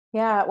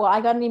Yeah, well,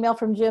 I got an email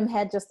from Jim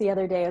Head just the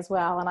other day as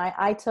well. And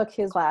I took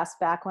his class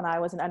back when I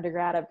was an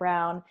undergrad at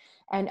Brown,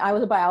 and I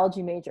was a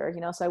biology major,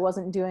 so I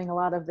wasn't doing a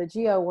lot of the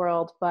geo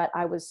world, but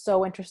I was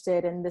so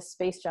interested in this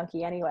space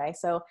junkie anyway.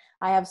 So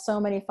I have so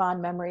many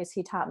fond memories.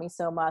 He taught me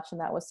so much,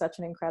 and that was such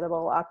an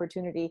incredible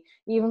opportunity.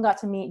 Even got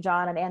to meet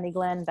John and Andy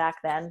Glenn back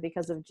then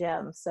because of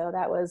Jim. So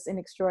that was an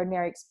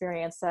extraordinary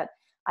experience that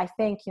I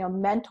think,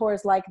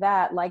 mentors like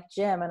that, like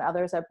Jim and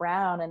others at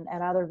Brown and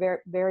other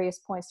various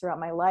points throughout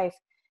my life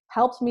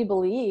helped me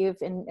believe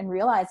and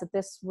realize that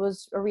this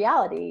was a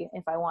reality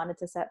if I wanted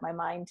to set my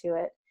mind to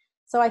it.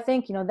 So I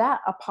think, that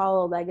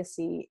Apollo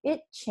legacy, it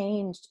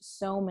changed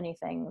so many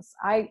things.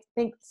 I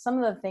think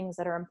some of the things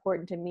that are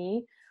important to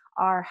me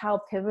are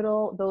how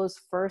pivotal those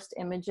first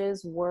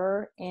images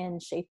were in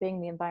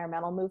shaping the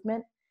environmental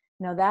movement.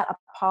 That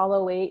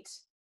Apollo 8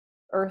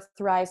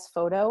 Earthrise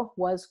photo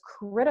was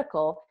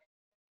critical.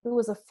 It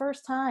was the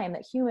first time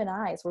that human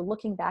eyes were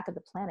looking back at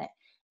the planet,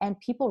 and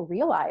people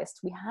realized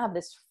we have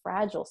this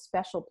fragile,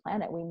 special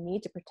planet. We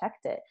need to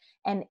protect it.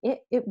 And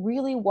it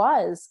really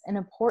was an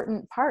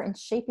important part in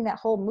shaping that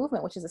whole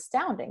movement, which is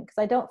astounding, because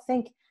I don't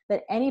think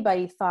that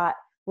anybody thought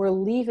we're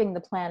leaving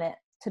the planet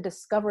to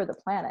discover the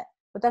planet.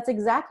 But that's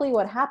exactly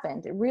what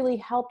happened. It really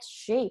helped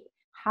shape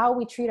how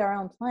we treat our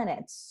own planet.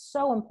 It's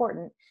so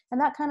important.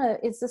 And that kind of,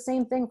 it's the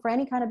same thing for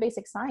any kind of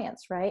basic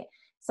science, right?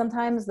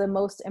 Sometimes the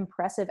most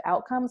impressive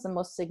outcomes, the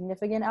most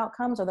significant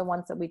outcomes are the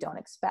ones that we don't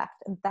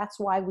expect. And that's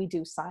why we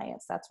do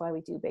science. That's why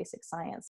we do basic science.